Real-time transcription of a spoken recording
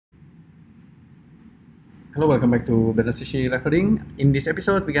Hello, welcome back to LIVENODING. In this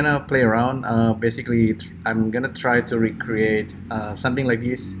episode, we're gonna play around. I'm gonna try to recreate something like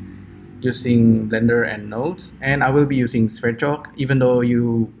this using Blender and nodes, and I will be using SVerchok, even though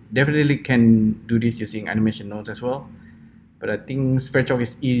you definitely can do this using animation nodes as well. But I think SVerchok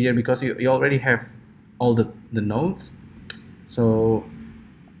is easier because you already have all the nodes. So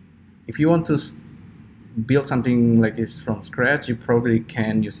if you want to build something like this from scratch, you probably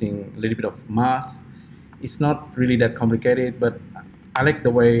can using a little bit of math. It's not really that complicated, but I like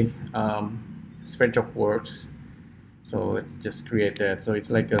the way SVerchok works. So let's just create that. So it's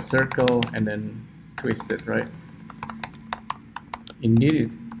like a circle and then twist it, right?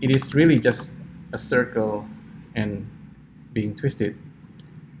 Indeed, it is really just a circle and being twisted.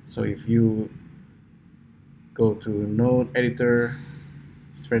 So if you go to node editor,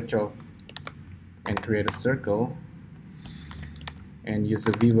 SVerchok, and create a circle and use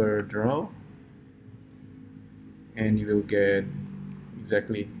the viewer draw, and you will get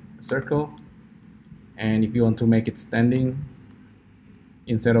exactly a circle. And if you want to make it standing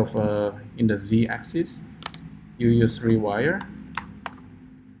instead of in the z-axis, you use rewire,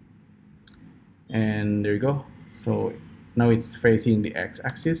 and there you go. So now it's facing the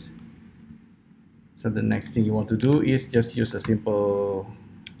x-axis. So the next thing you want to do is just use a simple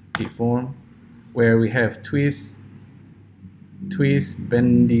deform where we have twist,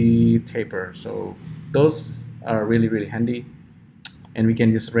 bendy, taper. So those are really handy, and we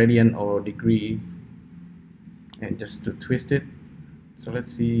can use radian or degree and just to twist it. So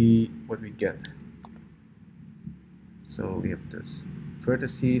let's see what we get. So we have this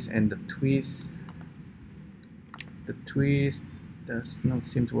vertices and the twist. The twist does not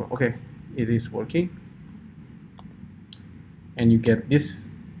seem to work. Okay, it is working, and you get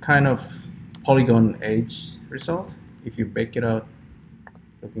this kind of polygon edge result if you bake it out,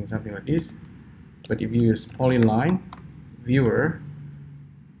 looking something like this. But if you use polyline viewer,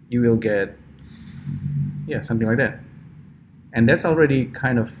 you will get something like that, and that's already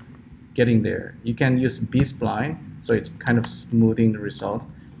kind of getting there. You can use B-spline, so it's kind of smoothing the result,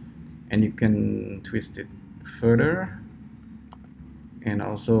 and you can twist it further and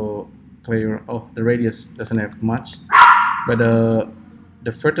also play around. Oh, the radius doesn't have much, but the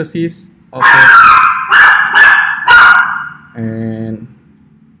vertices also, and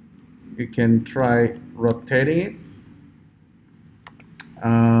you can try rotating it.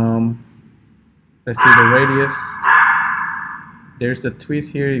 Let's see the radius. There's the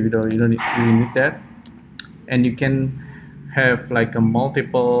twist here. You don't really need that, and you can have like a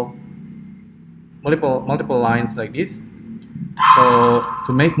multiple lines like this. So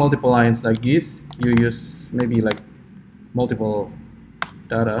to make multiple lines like this, you use maybe like multiple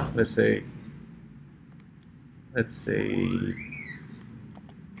data. Let's say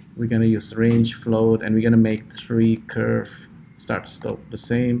we're gonna use range, float, and we're gonna make 3 curve, start, stop the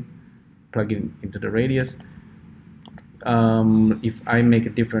same, plug it into the radius. If I make a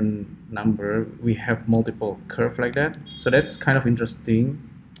different number, we have multiple curve like that. So that's kind of interesting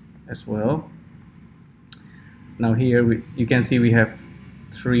as well. Now here you can see we have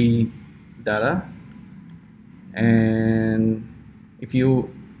 3 data, and if you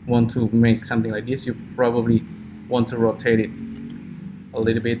want to make something like this, you probably want to rotate it a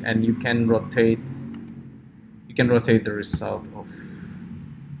little bit, and you can rotate the result of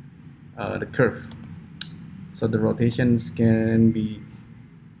the curve. So the rotations can be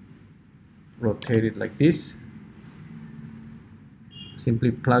rotated like this.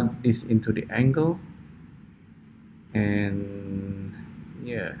 Simply plug this into the angle, and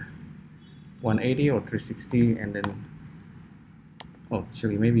 180 or 360, and then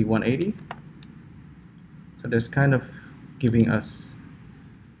actually maybe 180. So that's kind of giving us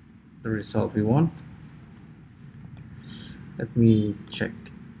the result we want. Let me check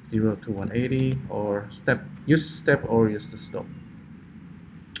 0 to 180, or use step or use the stop.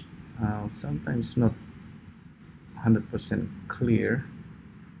 Sometimes not 100% clear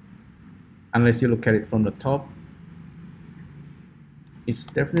unless you look at it from the top. It's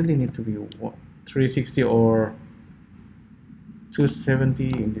definitely need to be 360 or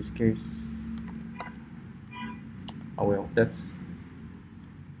 270 in this case. Oh well, that's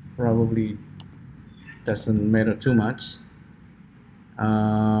probably doesn't matter too much.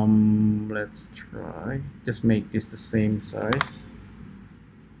 Let's try just make this the same size.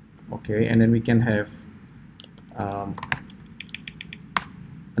 Okay, and then we can have a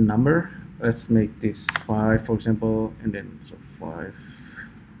number. Let's make this 5, for example, and then so 5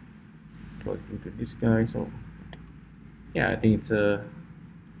 plug into this guy. So yeah, I think it's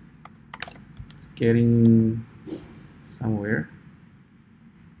getting somewhere.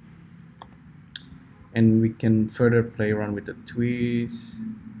 and we can further play around with the twist,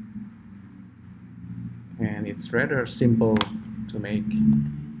 and it's rather simple to make.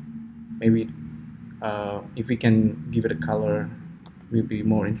 Maybe if we can give it a color, will be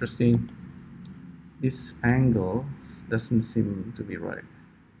more interesting. This angle doesn't seem to be right.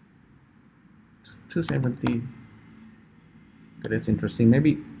 270. Okay, that's interesting.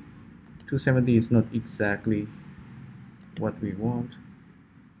 Maybe 270 is not exactly what we want.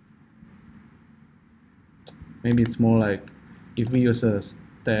 Maybe it's more like if we use a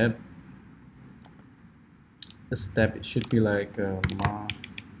step, it should be like math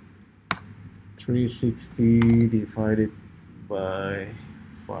 360 divided by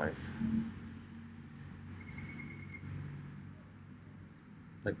 5,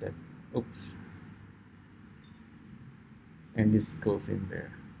 like that. Oops. And this goes in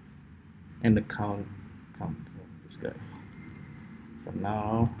there, and the count from this guy. So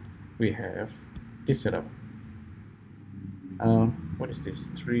now we have this setup. What is this?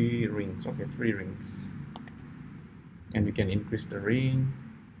 3 rings. Okay, 3 rings, and we can increase the ring,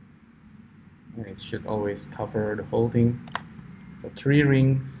 and it should always cover the whole thing. So 3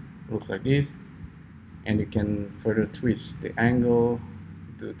 rings looks like this, and you can further twist the angle,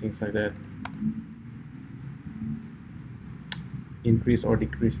 do things like that, increase or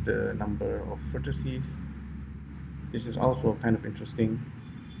decrease the number of vertices. This is also kind of interesting.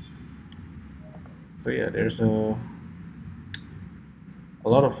 So yeah, there's a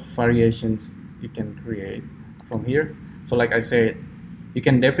lot of variations you can create from here. So like I said, you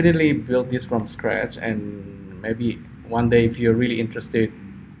can definitely build this from scratch, and maybe one day if you're really interested,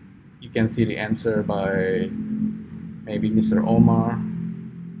 you can see the answer by maybe Mr. Omar.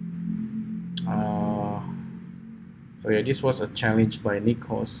 So yeah, this was a challenge by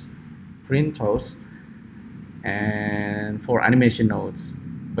Nikos Printos and for animation nodes,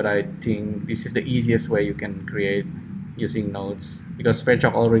 but I think this is the easiest way you can create using nodes, because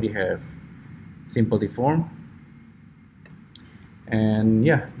SVerchok already have simple deform. And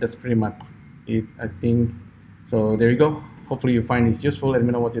yeah, that's pretty much it, I think. So there you go. Hopefully you find this useful. Let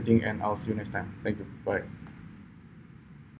me know what you think, and I'll see you next time. Thank you. Bye.